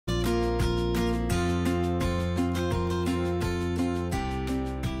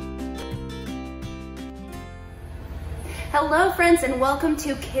Hello friends, and welcome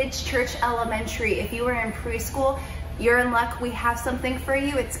to Kids Church Elementary. If you are in preschool, you're in luck. We have something for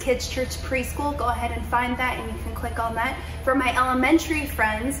you. It's Kids Church Preschool. Go ahead and find that and you can click on that. For my elementary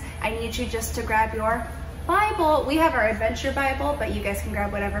friends, I need you just to grab your Bible. We have our Adventure Bible, but you guys can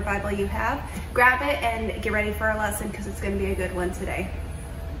grab whatever Bible you have. Grab it and get ready for our lesson because it's going to be a good one today.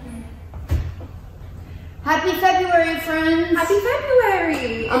 Happy February, friends! Happy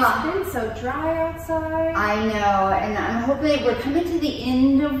February! It's been so dry outside. I know, and I'm hoping we're coming to the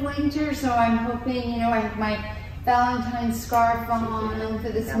end of winter, so I'm hoping, I have my Valentine's scarf on for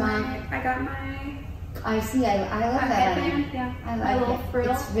this month. I got my... I see, I love that. Yeah, I like it.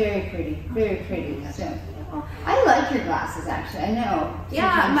 Frill. It's very pretty. So, I like your glasses, actually. I know.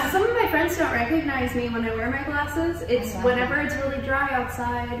 Yeah, some of my friends don't recognize me when I wear my glasses. It's whenever it's really dry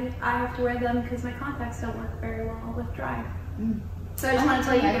outside, I have to wear them because my contacts don't work very well with dry. So I just want to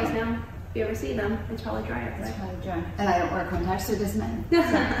tell you guys now, if you ever see them, it's probably dry outside. It's probably dry. And I don't wear contacts, so it doesn't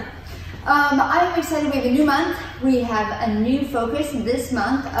matter. I'm excited. We have a new month. We have a new focus this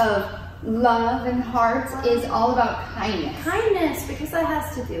month of love and hearts is all about kindness. Kindness, because that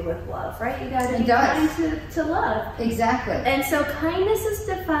has to do with love, right? You gotta be kind to love. Exactly. And so kindness is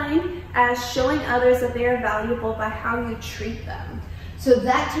defined as showing others that they are valuable by how you treat them. So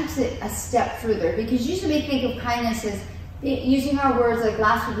that takes it a step further, because usually we think of kindness as using our words, like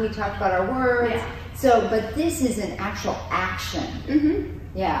last week we talked about our words. Yeah. So, but this is an actual action.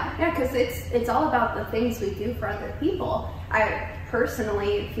 Yeah. Yeah, because it's all about the things we do for other people. I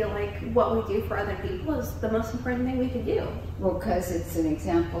personally feel like what we do for other people is the most important thing we can do. Well, because it's an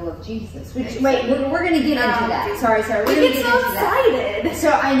example of Jesus. Which, wait, we're going to get into that. Sorry. We're we going to get get so into excited. That. So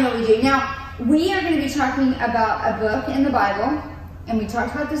I know we do. Now, we are going to be talking about a book in the Bible, and we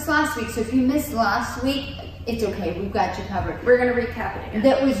talked about this last week. So if you missed last week, it's okay. We've got you covered. We're going to recap it again.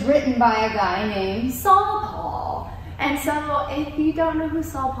 That was written by a guy named Saul Paul. And so if you don't know who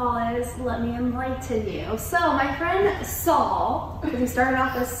Saul Paul is, let me enlighten you. So my friend Saul, because he started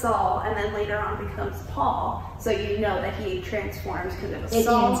off as Saul and then later on becomes Paul, so you know that he transforms because it was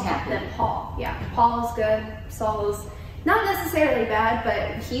Saul, then Paul. Yeah, Paul is good, Saul is not necessarily bad,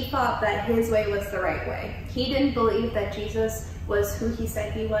 but he thought that his way was the right way. He didn't believe that Jesus was who he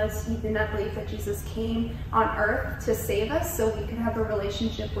said he was. He did not believe that Jesus came on earth to save us so we could have a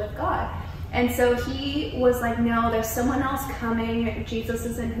relationship with God. And so he was like, no, there's someone else coming. Jesus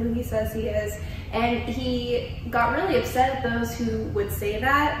isn't who he says he is. And he got really upset at those who would say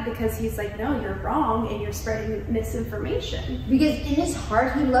that, because he's like, no, you're wrong and you're spreading misinformation. Because in his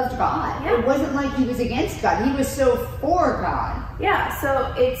heart, he loved God. Yeah. It wasn't like he was against God. He was so for God. Yeah,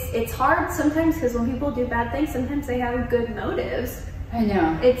 so it's hard sometimes, because when people do bad things, sometimes they have good motives. I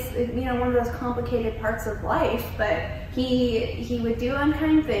know. It's one of those complicated parts of life, but he would do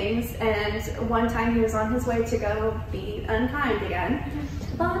unkind things, and one time he was on his way to go be unkind again.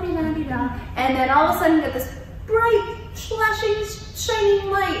 And then all of a sudden he got this bright, flashing, shining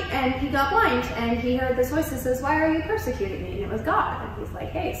light, and he got blind, and he heard this voice that says, "Why are you persecuting me?" And it was God. And he's like,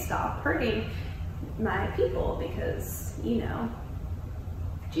 hey, stop hurting my people, because,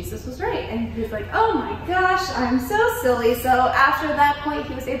 Jesus was right. And he's like, oh my gosh, I'm so silly. So after that point,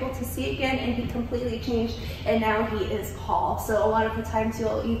 he was able to see again, and he completely changed, and now he is Paul. So a lot of the times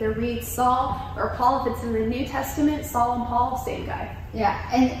you'll either read Saul or Paul. If it's in the New Testament, Saul and Paul, same guy. Yeah,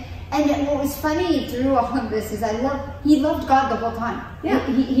 and what was funny through all of this is he loved God the whole time. Yeah.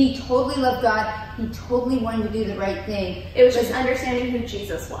 He totally loved God. He totally wanted to do the right thing. It was just understanding who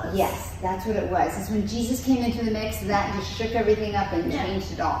Jesus was. Yes, that's what it was. It's when Jesus came into the mix, that just shook everything up and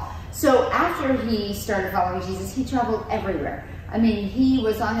changed it all. So after he started following Jesus, he traveled everywhere. I mean, he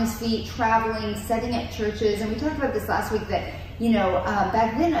was on his feet, traveling, setting up churches. And we talked about this last week that,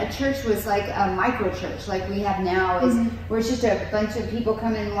 back then a church was like a micro church, like we have now, where it's just a bunch of people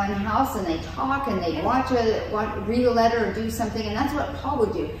come in one house and they talk and they read a letter or do something. And that's what Paul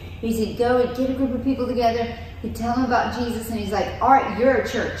would do. He'd go and get a group of people together. He'd tell them about Jesus, and he's like, all right, you're a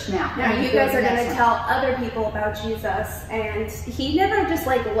church now. Now you guys are going to tell other people about Jesus. And he never just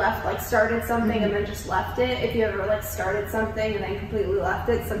left, started something and then just left it. If you ever started something and then completely left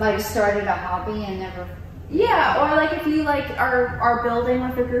it. Sometimes started a hobby and never... Yeah, or if you are building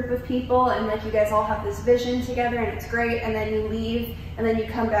with a group of people, and you guys all have this vision together and it's great, and then you leave and then you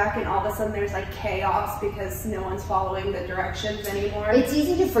come back and all of a sudden there's chaos because no one's following the directions anymore. It's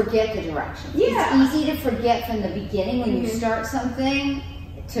easy to forget the directions. Yeah. It's easy to forget from the beginning when you start something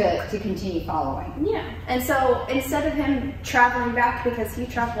to continue following. Yeah, and so instead of him traveling back, because he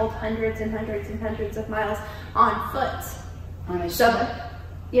traveled hundreds and hundreds and hundreds of miles on foot. On his ship?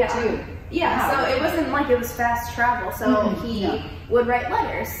 Yeah. Too. Yeah, wow. So it wasn't like it was fast travel. So he would write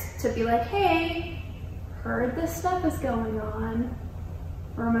letters to be like, hey, heard this stuff is going on.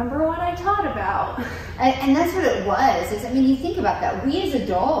 Remember what I taught about. And that's what it was. I mean, you think about that. We as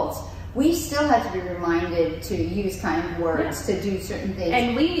adults, we still have to be reminded to use kind words, to do certain things.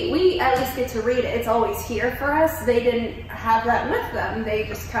 And we at least get to read it. It's always here for us. They didn't have that with them. They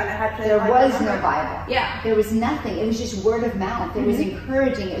just kind of had to. There was no Bible. Yeah. There was nothing. It was just word of mouth. It was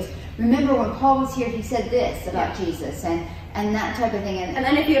encouraging. It was. Remember when Paul was here, he said this about Jesus and that type of thing. And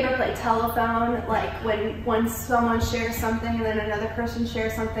then if you ever play telephone, like when someone shares something and then another person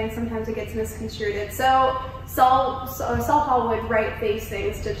shares something, sometimes it gets misconstrued. So Saul Paul would write these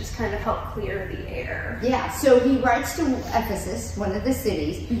things to just kind of help clear the air. Yeah, so he writes to Ephesus, one of the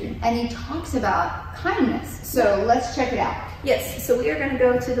cities, and he talks about kindness. So let's check it out. Yes, so we are going to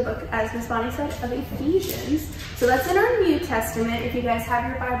go to the book, as Miss Bonnie said, of Ephesians. So that's in our New Testament. If you guys have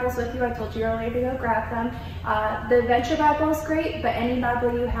your Bibles with you, I told you earlier to go grab them. The Adventure Bible is great, but any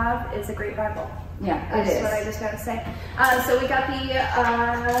Bible you have is a great Bible. Yeah, that's what I just got to say. So we got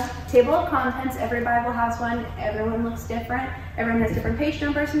the table of contents. Every Bible has one. Everyone looks different. Everyone has different page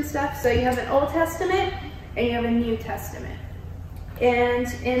numbers and stuff. So you have an Old Testament and you have a New Testament. And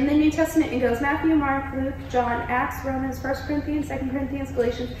in the New Testament, it goes Matthew, Mark, Luke, John, Acts, Romans, 1 Corinthians, 2 Corinthians,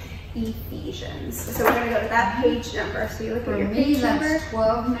 Galatians, Ephesians. So we're going to go to that page number. So you look at your page number. That's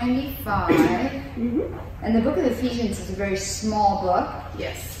 1295. And the book of Ephesians is a very small book.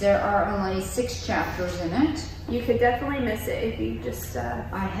 Yes. There are only 6 chapters in it. You could definitely miss it if you just...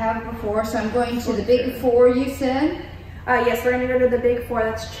 I have before, so I'm going to the big 4, you said? Yes, we're going to go to the big 4.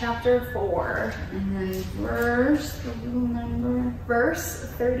 That's chapter 4. And then verse, the little number.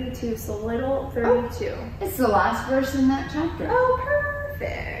 Verse 32, so little 32. Oh, it's the last verse in that chapter. Oh,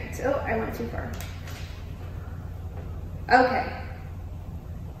 perfect. Oh, I went too far. Okay.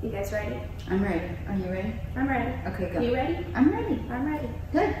 You guys ready? I'm ready. Are you ready? I'm ready. Okay, go. You ready? I'm ready. I'm ready.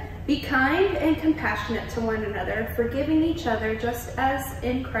 Good. Be kind and compassionate to one another, forgiving each other just as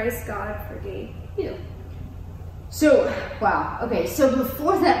in Christ God forgave you. So, wow. Okay, so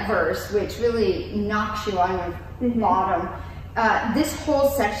before that verse, which really knocks you on your bottom, this whole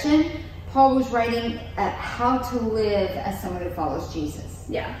section, Paul was writing how to live as someone who follows Jesus.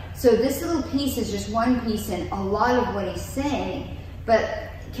 Yeah. So this little piece is just one piece in a lot of what he's saying, but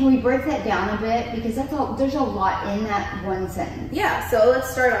can we break that down a bit? Because there's a lot in that one sentence. Yeah, so let's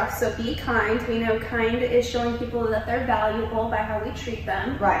start off. So be kind. We know kind is showing people that they're valuable by how we treat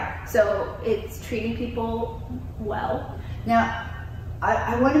them. Right. So it's treating people well. Now,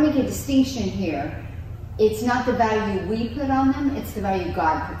 I want to make a distinction here. It's not the value we put on them, it's the value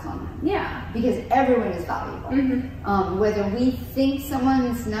God puts on them. Yeah. Because everyone is valuable. Whether we think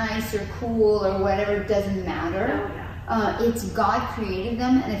someone's nice or cool or whatever, doesn't matter. Oh, yeah. It's God created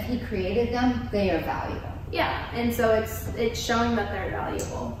them, and if He created them, they are valuable. Yeah, and so it's showing that they're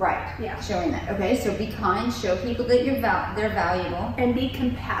valuable. Right. Yeah. Showing that. Okay, so be kind, show people that they're valuable. And be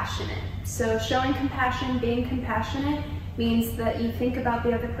compassionate. So showing compassion, being compassionate, means that you think about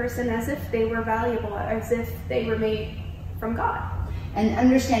the other person as if they were valuable, as if they were made from God. And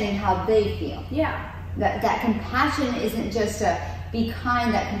understanding how they feel. Yeah. That compassion isn't just a be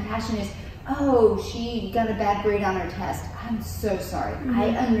kind, that compassion is, oh, she got a bad grade on her test. I'm so sorry. I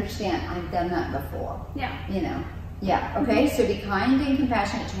understand. I've done that before. Yeah. You know. Yeah. Okay. So be kind and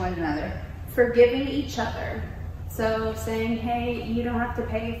compassionate to one another. Forgiving each other. So saying, hey, you don't have to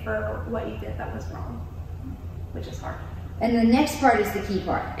pay for what you did that was wrong, which is hard. And the next part is the key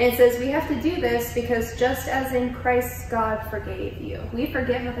part. It says we have to do this because just as in Christ God forgave you. We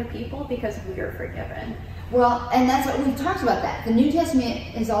forgive other people because we are forgiven. Well, and that's what we've talked about that. The New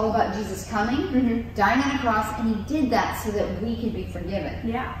Testament is all about Jesus coming, dying on a cross, and He did that so that we could be forgiven.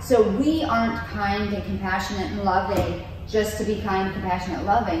 Yeah. So we aren't kind and compassionate and loving just to be kind, compassionate, and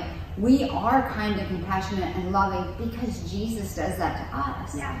loving. We are kind and compassionate and loving because Jesus does that to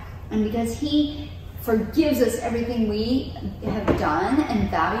us. Yeah. And because He forgives us everything we have done and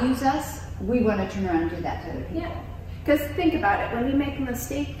values us, we want to turn around and do that to other people. Yeah. Because think about it. When you make a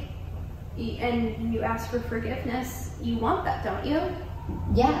mistake, and you ask for forgiveness, you want that, don't you?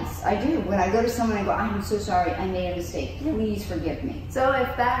 Yes, I do. When I go to someone and go, I'm so sorry, I made a mistake. Please forgive me. So if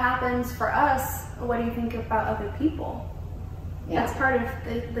that happens for us, what do you think about other people? Yeah. That's part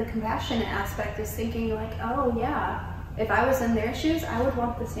of the compassionate aspect, is thinking like, oh yeah, if I was in their shoes, I would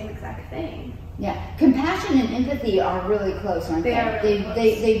want the same exact thing. Yeah, compassion and empathy are really close, aren't they?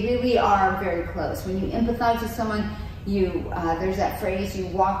 They really are very close. When you empathize with someone, there's that phrase, you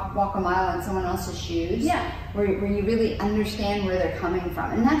walk a mile in someone else's shoes. Yeah. Where you really understand where they're coming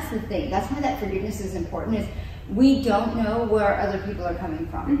from. And that's the thing. That's why that forgiveness is important, is we don't know where other people are coming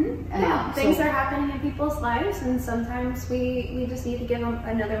from. Yeah, things are happening in people's lives, and sometimes we just need to give them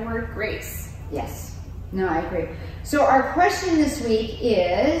another word, grace. Yes. No, I agree. So our question this week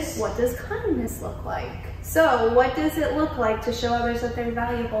is, what does kindness look like? So what does it look like to show others that they're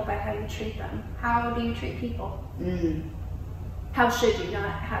valuable by how you treat them? How do you treat people? How should you,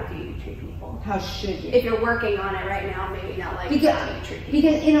 not how do you treat people? How should you? If you're working on it right now, maybe not like because, how do you treat people.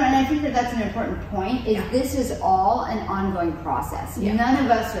 Because, you know, and I think that that's an important point, is this is all an ongoing process. None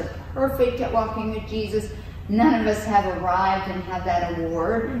of us are perfect at walking with Jesus. None of us have arrived and have that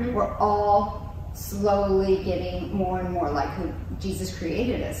award. We're all slowly getting more and more like who Jesus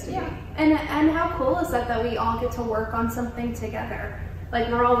created us to be. And how cool is that we all get to work on something together? Like,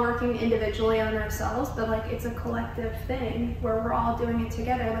 we're all working individually on ourselves, but like it's a collective thing where we're all doing it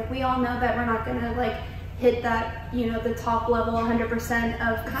together. Like, we all know that we're not gonna like hit that, you know, the top level 100%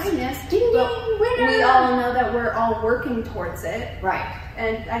 of kindness, but we all know that we're all working towards it. Right.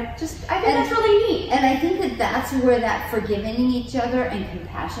 And I think that's really neat. And I think that that's where that forgiving each other and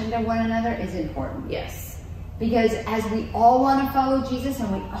compassion to one another is important. Yes. Because as we all want to follow Jesus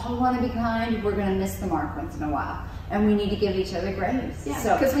and we all want to be kind, we're going to miss the mark once in a while. And we need to give each other grace.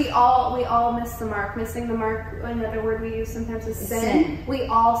 Yeah, because we all miss the mark. Missing the mark, another word we use sometimes is sin. We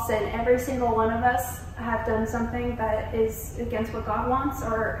all sin. Every single one of us have done something that is against what God wants,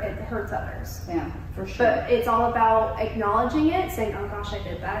 or it hurts others. Yeah, for sure. But it's all about acknowledging it, saying, oh gosh, I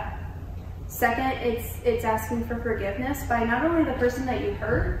did that. Second, it's asking for forgiveness by not only the person that you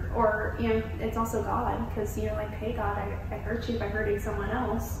hurt, or, you know, it's also God, because you're like, hey God, I hurt you by hurting someone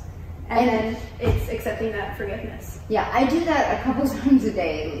else. And then it's accepting that forgiveness. Yeah, I do that a couple times a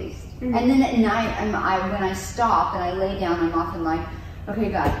day at least. And then at night, when I stop and I lay down, I'm often like, okay,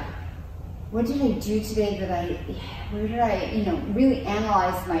 God, what did I do today where did I, you know, really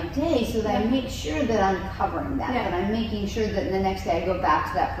analyze my day so that I make sure that I'm covering that, that I'm making sure that the next day I go back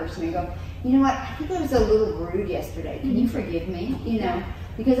to that person and go, you know what, I think I was a little rude yesterday. Can you forgive me? You know,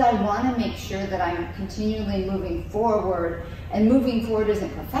 because I want to make sure that I'm continually moving forward. And moving forward isn't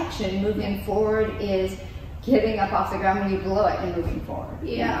perfection. Moving forward is getting up off the ground when you blow it and moving forward.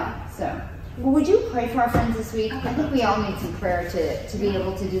 Yeah. So, well, would you pray for our friends this week? I think we all need some prayer to be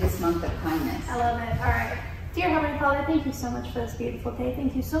able to do this month of kindness. I love it. All right. Dear Heavenly Father, thank you so much for this beautiful day.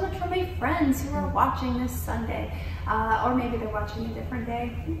 Thank you so much for my friends who are watching this Sunday. Or maybe they're watching a different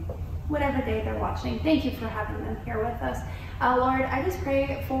day. Whatever day they're watching. Thank you for having them here with us. Lord, I just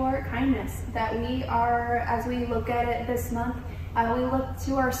pray for kindness, that we are, as we look at it this month, we look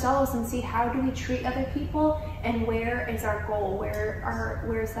to ourselves and see how do we treat other people, and where is our goal,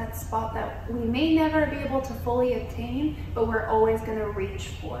 where's that spot that we may never be able to fully obtain, but we're always going to reach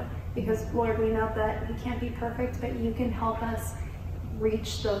for. Because Lord, we know that we can't be perfect, but you can help us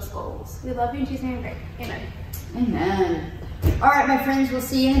reach those goals. We love you in Jesus' name. Amen. Amen. All right, my friends, we'll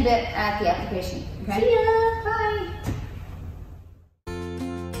see you in a bit at the application. Okay? See ya. Bye.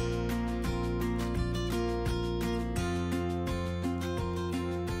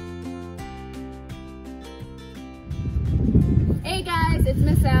 Hey guys, it's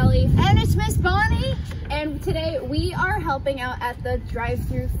Miss Allie. And it's Miss Bonnie. And today we are helping out at the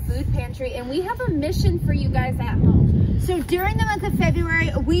drive-thru food pantry, and we have a mission for you guys at home. So during the month of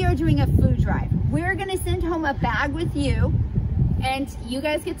February, we are doing a food drive. We're gonna send home a bag with you, and you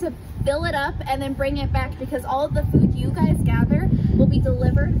guys get to fill it up and then bring it back, because all of the food you guys gather will be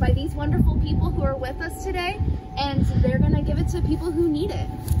delivered by these wonderful people who are with us today, and they're gonna give it to people who need it.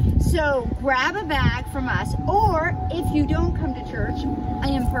 So grab a bag from us, or if you don't come to church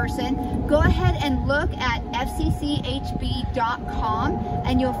in person, go ahead and look at fccHB.com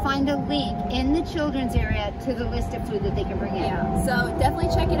and you'll find a link in the children's area to the list of food that they can bring in. Yeah, so definitely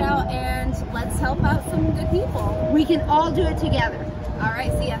check it out, and let's help out some good people. We can all do it together. All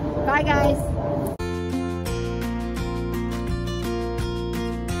right, see ya. Bye, guys.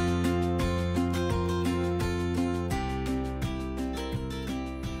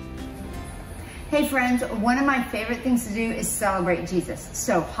 Hey friends, one of my favorite things to do is celebrate Jesus.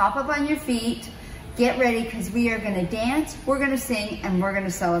 So hop up on your feet, get ready, because we are going to dance, we're going to sing, and we're going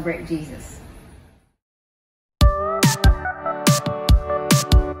to celebrate Jesus.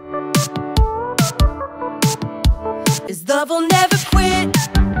 His love will never quit.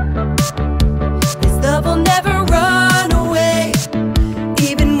 His love will never run away.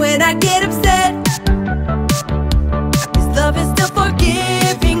 Even when I get upset, His love is still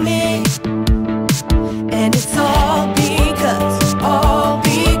forgiving me. And it's all because His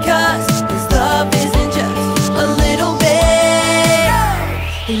love isn't just a little bit.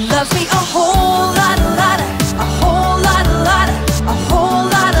 He loves me a whole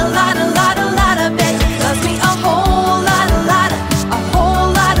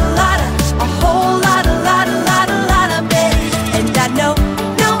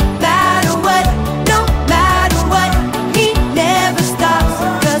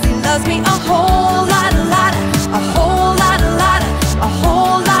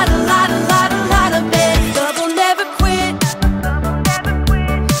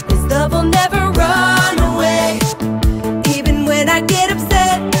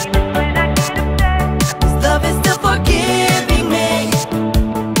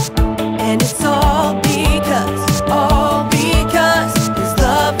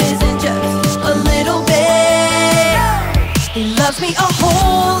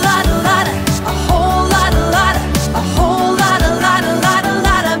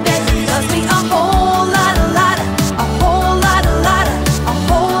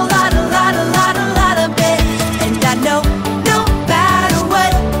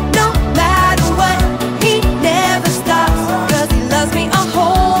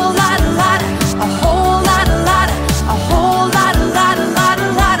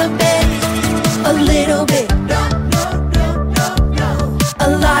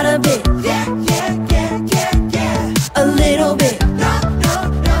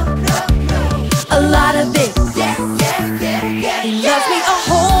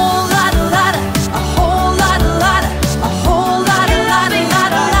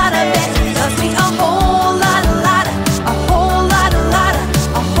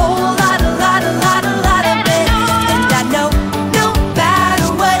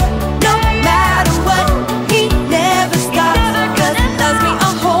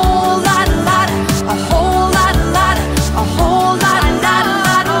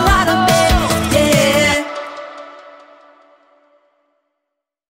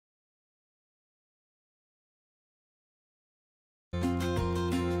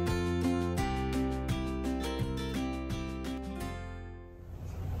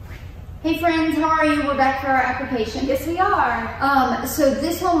Hey friends, how are you? We're back for our application. Yes, we are. So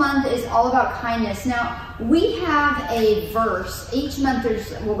this whole month is all about kindness. Now, we have a verse. Each month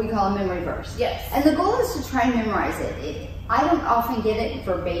there's what we call a memory verse. Yes. And the goal is to try and memorize it. I don't often get it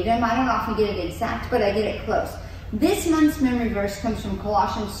verbatim. I don't often get it exact, but I get it close. This month's memory verse comes from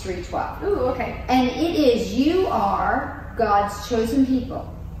Colossians 3:12. Ooh, okay. And it is, you are God's chosen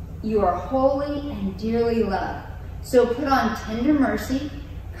people. You are holy and dearly loved. So put on tender mercy,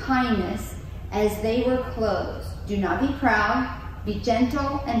 kindness, as they were clothes. Do not be proud, be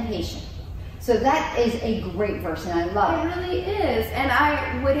gentle and patient. So that is a great verse, and I love it. It really is. And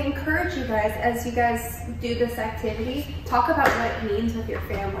I would encourage you guys, as you guys do this activity, talk about what it means with your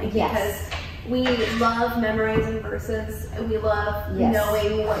family. Yes. Because we love memorizing verses. We love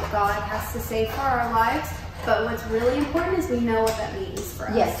knowing what God has to say for our lives. But what's really important is we know what that means for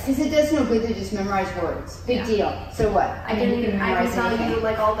us. Yes, because it does no good to just memorize words. Big deal. So what? I can tell you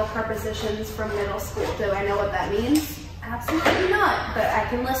like all the prepositions from middle school. Do I know what that means? Absolutely not. But I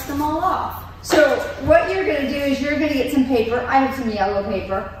can list them all off. So what you're going to do is you're going to get some paper. I have some yellow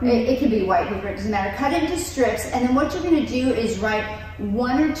paper. It can be white paper. It doesn't matter. Cut it into strips. And then what you're going to do is write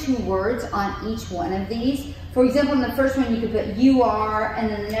 1 or 2 words on each one of these. For example, in the first one you could put you are,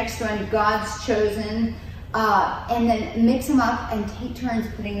 and then the next one God's chosen. And then mix them up and take turns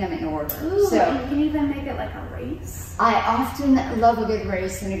putting them in order. Ooh, so and you can even make it like a race. I often love a good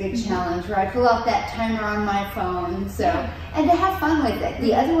race and a good challenge where I pull out that timer on my phone. And to have fun with it.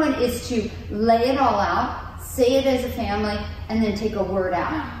 The other one is to lay it all out, say it as a family, and then take a word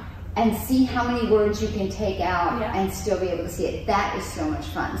out. And see how many words you can take out and still be able to see it. That is so much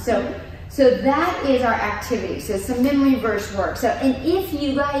fun. So that is our activity. So some memory verse work. So, and if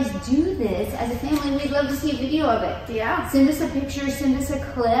you guys do this as a family, we'd love to see a video of it. Yeah. Send us a picture, send us a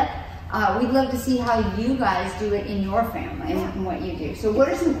clip. We'd love to see how you guys do it in your family and what you do. So what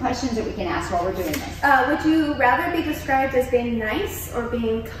are some questions that we can ask while we're doing this? Would you rather be described as being nice or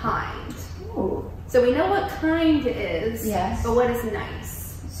being kind? Ooh. So we know what kind is, Yes. but what is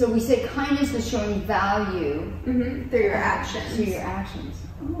nice? So we say kindness is showing value through your actions. Through your actions.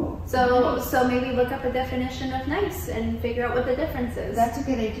 Oh, so maybe look up a definition of nice and figure out what the difference is. That's a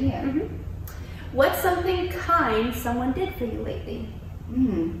good idea. What's something kind someone did for you lately?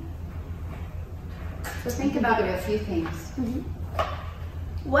 So think about a few things.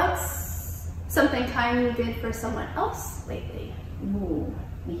 What's something kind you did for someone else lately? Ooh,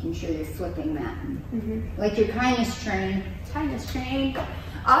 making sure you're flipping that. Like your kindness train. Kindness train.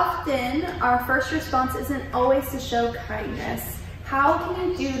 Often, our first response isn't always to show kindness. How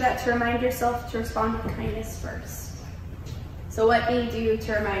can you do that to remind yourself to respond with kindness first? So what do you do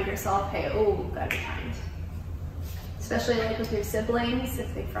to remind yourself, hey, oh, gotta be kind? Especially like with your siblings,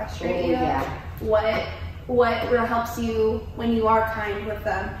 if they frustrate you. What helps you when you are kind with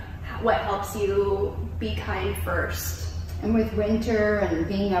them? What helps you be kind first? And with winter and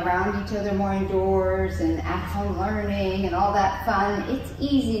being around each other more indoors and at-home learning and all that fun, it's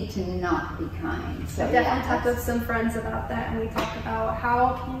easy to not be kind. So I definitely talked with some friends about that, and we talked about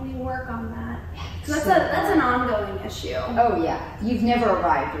how can we work on that. So that's an ongoing issue. Oh yeah, you've never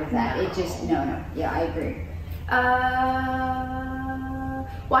arrived with that. No. It just no. Yeah, I agree.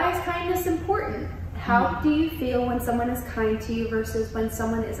 Why is kindness important? How do you feel when someone is kind to you versus when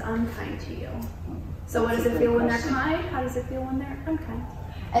someone is unkind to you? So what does it feel when they're kind? How does it feel when they're unkind?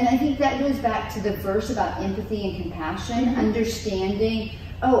 And I think that goes back to the verse about empathy and compassion, understanding,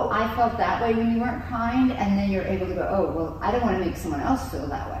 oh, I felt that way when you weren't kind, and then you're able to go, oh, well, I don't want to make someone else feel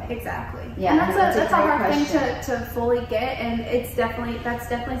that way. Exactly. Yeah, and that's a hard question. thing to fully get, and that's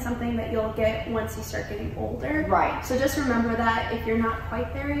definitely something that you'll get once you start getting older. Right. So just remember that if you're not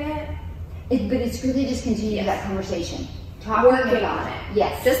quite there yet. But it's really just continue that conversation. Working on it.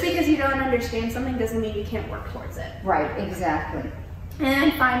 Yes. Just because you don't understand something doesn't mean you can't work towards it. Right, exactly.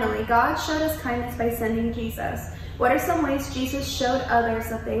 And finally, God showed us kindness by sending Jesus. What are some ways Jesus showed others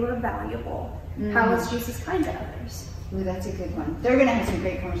that they were valuable? How was Jesus kind to others? Ooh, that's a good one. They're going to have some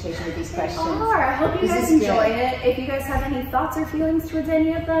great conversation with these questions. I hope you guys enjoy it. If you guys have any thoughts or feelings towards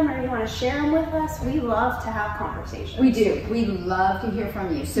any of them, or you want to share them with us, we love to have conversations. We do. We love to hear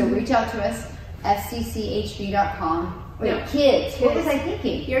from you. So reach out to us, fcchb.com. Wait, kids. What was I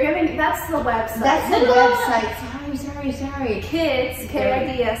thinking? That's the website. That's the website. Sorry. Kids,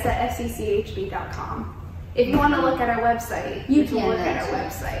 KIDS at fcchb.com. If you want to look at our website, you can look at our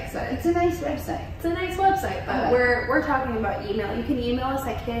website. But it's a nice website. It's a nice website, but we're talking about email. You can email us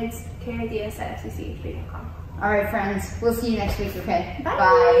at kids@kids@fcchb.com. All right, friends. We'll see you next week, okay?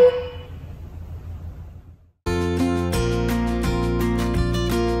 Bye.